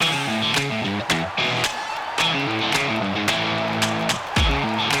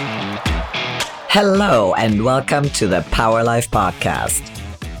Hello and welcome to the Power Life Podcast.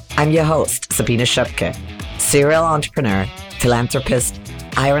 I'm your host, Sabina Schöpke, serial entrepreneur, philanthropist,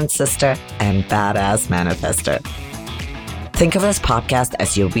 iron sister, and badass manifester. Think of this podcast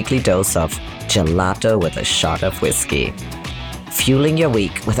as your weekly dose of gelato with a shot of whiskey, fueling your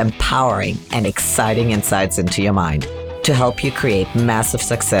week with empowering and exciting insights into your mind to help you create massive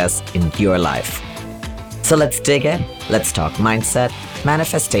success in your life. So let's dig in. Let's talk mindset,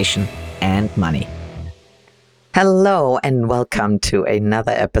 manifestation, and money. Hello and welcome to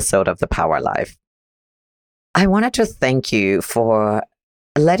another episode of The Power Life. I wanted to thank you for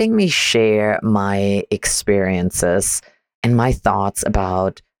letting me share my experiences and my thoughts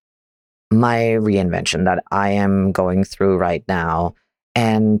about my reinvention that I am going through right now.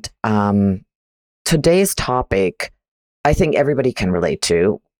 And today's topic, I think everybody can relate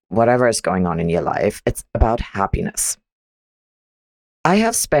to, whatever is going on in your life. It's about happiness. I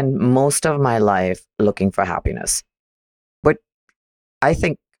have spent most of my life looking for happiness, but I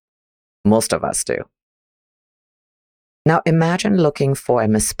think most of us do. Now imagine looking for a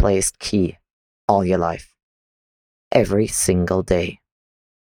misplaced key all your life, every single day.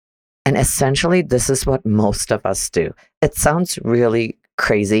 And essentially, this is what most of us do. It sounds really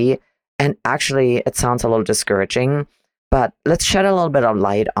crazy, and actually it sounds a little discouraging, but let's shed a little bit of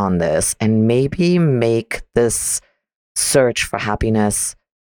light on this and maybe make this search for happiness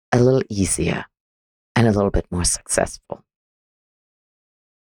a little easier and a little bit more successful.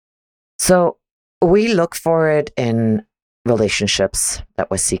 So we look for it in relationships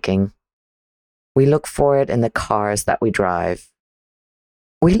that we're seeking. We look for it in the cars that we drive.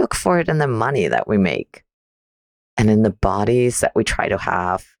 We look for it in the money that we make and in the bodies that we try to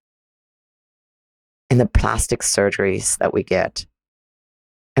have, in the plastic surgeries that we get.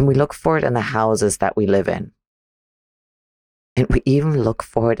 And we look for it in the houses that we live in. And we even look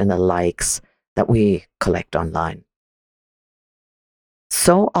for it in the likes that we collect online.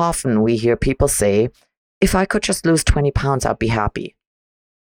 So often we hear people say, if I could just lose 20 pounds, I'd be happy.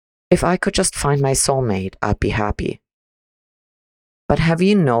 If I could just find my soulmate, I'd be happy. But have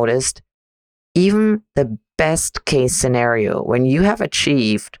you noticed, even the best case scenario, when you have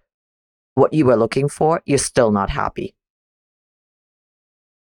achieved what you were looking for, you're still not happy.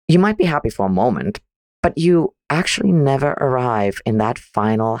 You might be happy for a moment, but you actually never arrive in that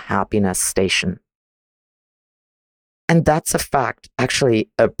final happiness station. And that's a fact, actually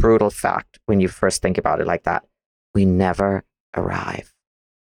a brutal fact when you first think about it like that. We never arrive.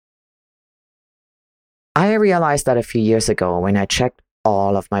 I realized that a few years ago when I checked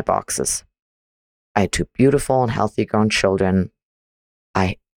all of my boxes. I had two beautiful and healthy grown children.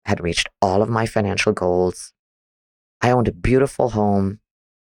 I had reached all of my financial goals. I owned a beautiful home,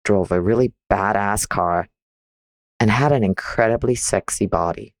 drove a really badass car, and had an incredibly sexy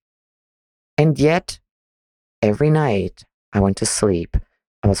body. And yet, every night I went to sleep,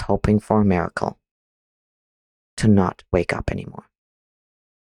 I was hoping for a miracle, to not wake up anymore.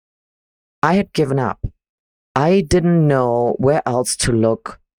 I had given up. I didn't know where else to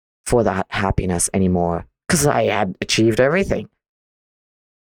look for that happiness anymore because I had achieved everything.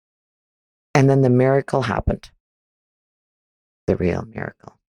 And then the miracle happened. The real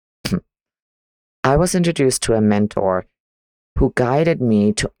miracle. I was introduced to a mentor who guided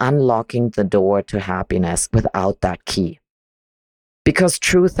me to unlocking the door to happiness without that key. Because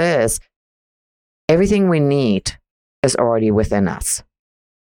truth is, everything we need is already within us.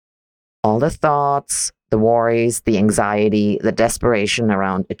 All the thoughts, the worries, the anxiety, the desperation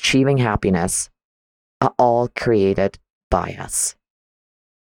around achieving happiness are all created by us.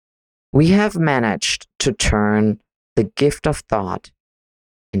 We have managed to turn the gift of thought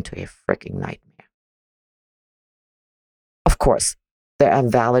into a freaking nightmare. Of course, there are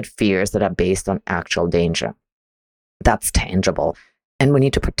valid fears that are based on actual danger. That's tangible, and we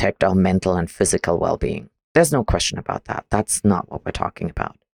need to protect our mental and physical well-being. There's no question about that. That's not what we're talking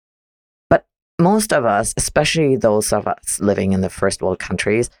about. But most of us, especially those of us living in the first world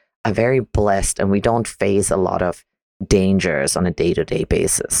countries, are very blessed and we don't face a lot of dangers on a day-to-day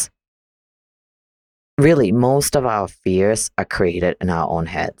basis. Really, most of our fears are created in our own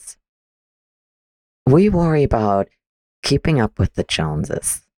heads. We worry about keeping up with the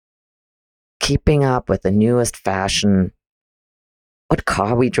Joneses, keeping up with the newest fashion, what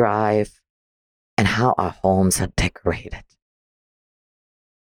car we drive, and how our homes are decorated.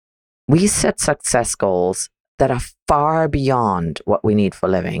 We set success goals that are far beyond what we need for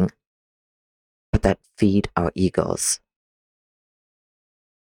living, but that feed our egos.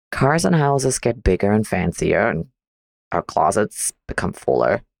 Cars and houses get bigger and fancier, and our closets become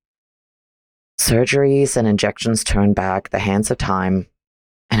fuller. Surgeries and injections turn back the hands of time,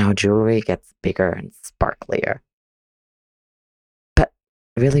 and our jewelry gets bigger and sparklier. But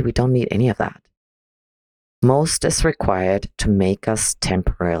really, we don't need any of that. Most is required to make us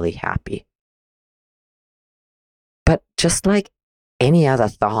temporarily happy. But just like any other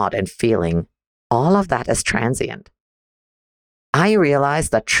thought and feeling, all of that is transient. I realize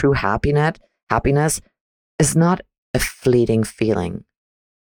that true happiness is not a fleeting feeling.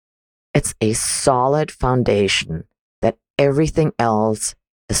 It's a solid foundation that everything else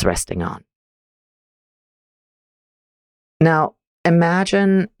is resting on. Now,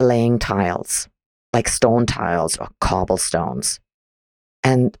 imagine laying tiles, like stone tiles or cobblestones.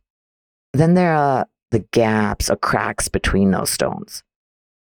 And then there are the gaps or cracks between those stones.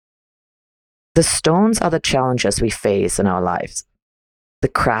 The stones are the challenges we face in our lives, the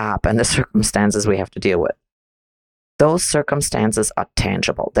crap and the circumstances we have to deal with. Those circumstances are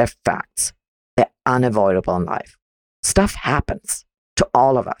tangible, they're facts, they're unavoidable in life. Stuff happens to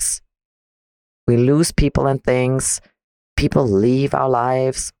all of us. We lose people and things, people leave our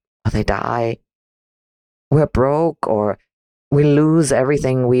lives, or they die. We're broke, or we lose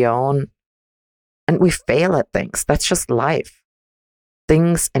everything we own, and we fail at things. That's just life.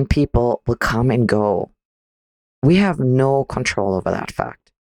 Things and people will come and go. We have no control over that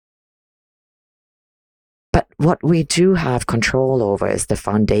fact. But what we do have control over is the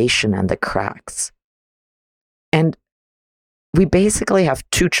foundation and the cracks. And we basically have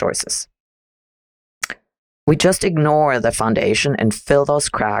two choices. We just ignore the foundation and fill those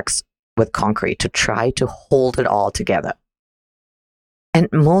cracks with concrete to try to hold it all together. And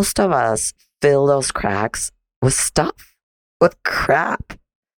most of us fill those cracks with stuff, with crap,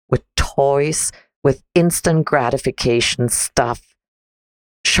 with toys, with instant gratification stuff,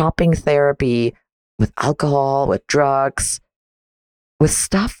 shopping therapy, with alcohol, with drugs, with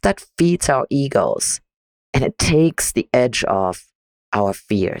stuff that feeds our egos. And it takes the edge off our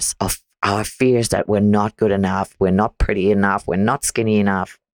fears that we're not good enough, we're not pretty enough, we're not skinny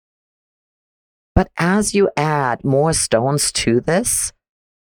enough. But as you add more stones to this,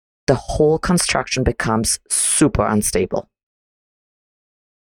 the whole construction becomes super unstable.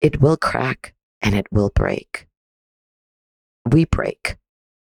 It will crack and it will break. We break.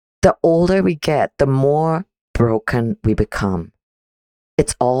 The older we get, the more broken we become.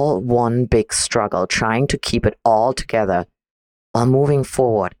 It's all one big struggle, trying to keep it all together while moving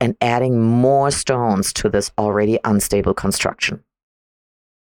forward and adding more stones to this already unstable construction.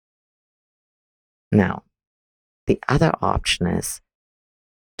 Now, the other option is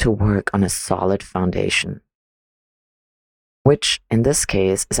to work on a solid foundation, which in this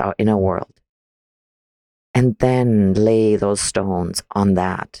case is our inner world, and then lay those stones on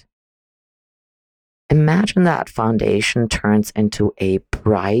that. Imagine that foundation turns into a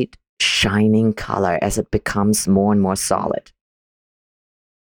bright, shining color as it becomes more and more solid.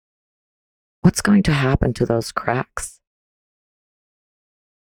 What's going to happen to those cracks?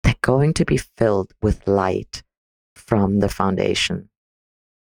 They're going to be filled with light from the foundation.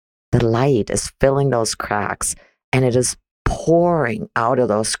 The light is filling those cracks, and it is pouring out of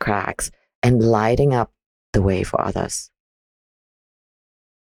those cracks and lighting up the way for others.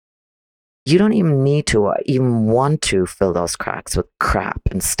 You don't even need to or even want to fill those cracks with crap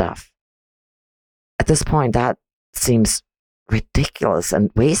and stuff. At this point, that seems ridiculous and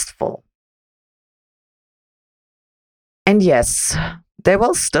wasteful. And yes, there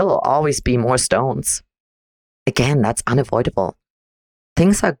will still always be more stones. Again, that's unavoidable.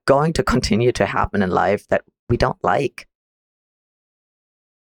 Things are going to continue to happen in life that we don't like.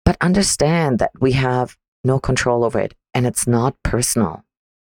 But understand that we have no control over it, and it's not personal.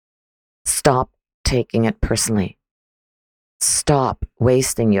 Stop taking it personally. Stop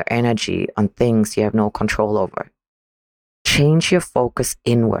wasting your energy on things you have no control over. Change your focus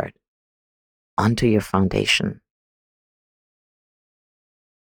inward onto your foundation.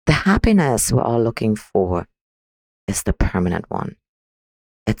 The happiness we're all looking for is the permanent one.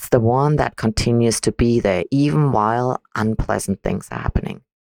 It's the one that continues to be there even while unpleasant things are happening.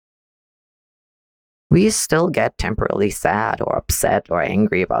 We still get temporarily sad or upset or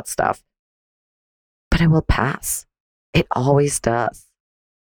angry about stuff, but it will pass. It always does.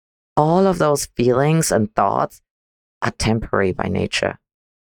 All of those feelings and thoughts are temporary by nature.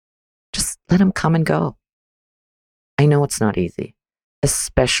 Just let them come and go. I know it's not easy,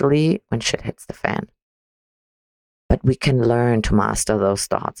 especially when shit hits the fan. But we can learn to master those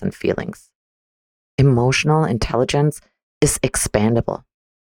thoughts and feelings. Emotional intelligence is expandable.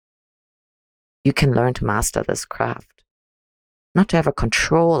 You can learn to master this craft. Not to ever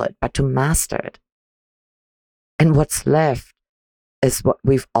control it, but to master it. And what's left is what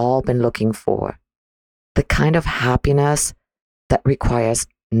we've all been looking for. The kind of happiness that requires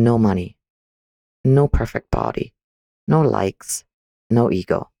no money, no perfect body, no likes, no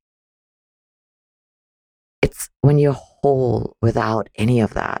ego. It's when you're whole without any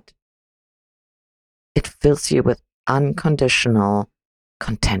of that. It fills you with unconditional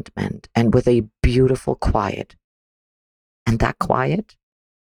contentment and with a beautiful quiet. And that quiet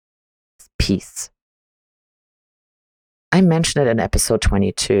is peace. I mentioned it in episode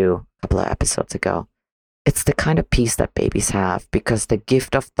 22, a couple of episodes ago. It's the kind of peace that babies have because the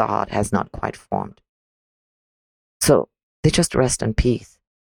gift of thought has not quite formed. So they just rest in peace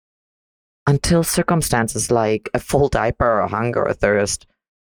until circumstances like a full diaper or hunger or thirst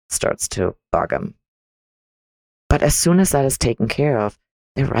starts to bug them. But as soon as that is taken care of,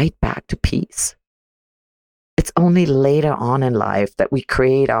 they're right back to peace. It's only later on in life that we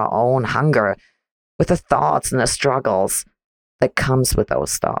create our own hunger with the thoughts and the struggles that comes with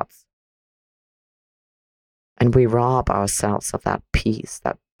those thoughts. And we rob ourselves of that peace,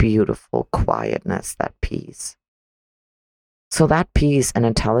 that beautiful quietness, that peace. So that peace and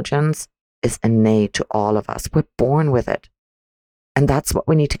intelligence is innate to all of us. We're born with it. And that's what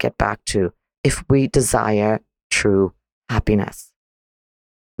we need to get back to if we desire true happiness.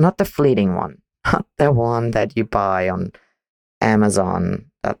 Not the fleeting one, not the one that you buy on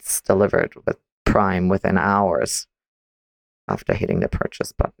Amazon that's delivered with Prime within hours after hitting the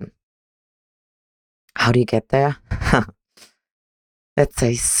purchase button. How do you get there? It's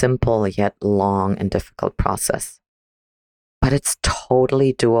a simple yet long and difficult process, but it's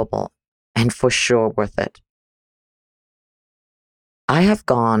totally doable and for sure worth it. I have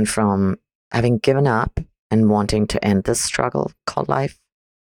gone from having given up and wanting to end this struggle called life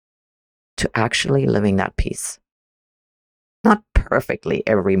to actually living that peace. Not perfectly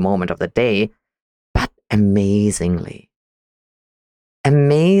every moment of the day, but amazingly.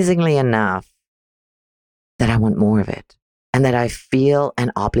 Amazingly enough that I want more of it and that I feel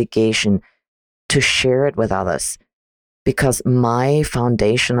an obligation to share it with others because my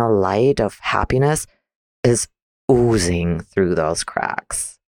foundational light of happiness is oozing through those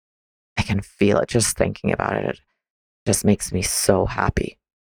cracks. I can feel it just thinking about it. It just makes me so happy.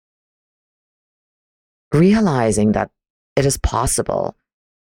 Realizing that it is possible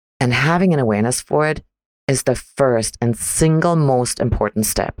and having an awareness for it is the first and single most important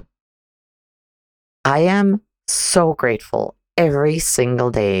step. I am so grateful every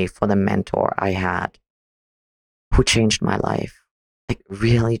single day for the mentor I had who changed my life, like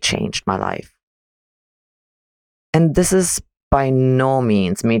really changed my life. And this is by no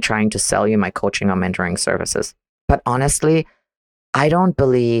means me trying to sell you my coaching or mentoring services. But honestly, I don't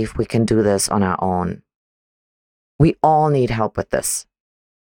believe we can do this on our own. We all need help with this.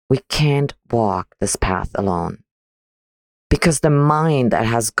 We can't walk this path alone. Because the mind that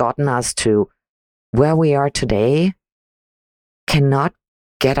has gotten us to where we are today cannot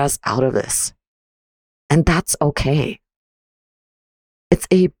get us out of this. And that's okay. It's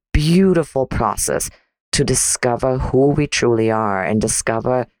a beautiful process to discover who we truly are and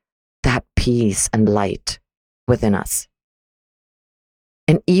discover that peace and light within us.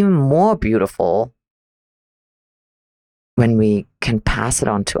 And even more beautiful when we can pass it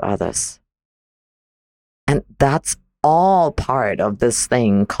on to others. And that's all part of this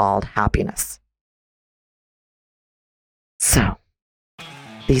thing called happiness. So,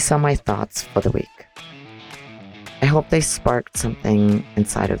 these are my thoughts for the week. I hope they sparked something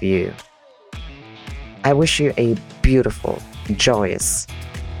inside of you. I wish you a beautiful, joyous,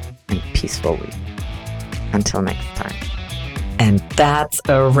 and peaceful week. Until next time. And that's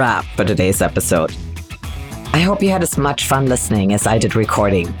a wrap for today's episode. I hope you had as much fun listening as I did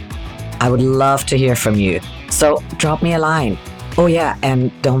recording. I would love to hear from you, so drop me a line. Oh yeah,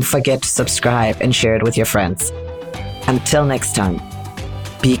 and don't forget to subscribe and share it with your friends. Until next time,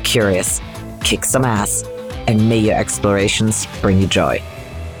 be curious, kick some ass, and may your explorations bring you joy.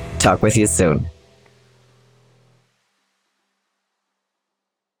 Talk with you soon.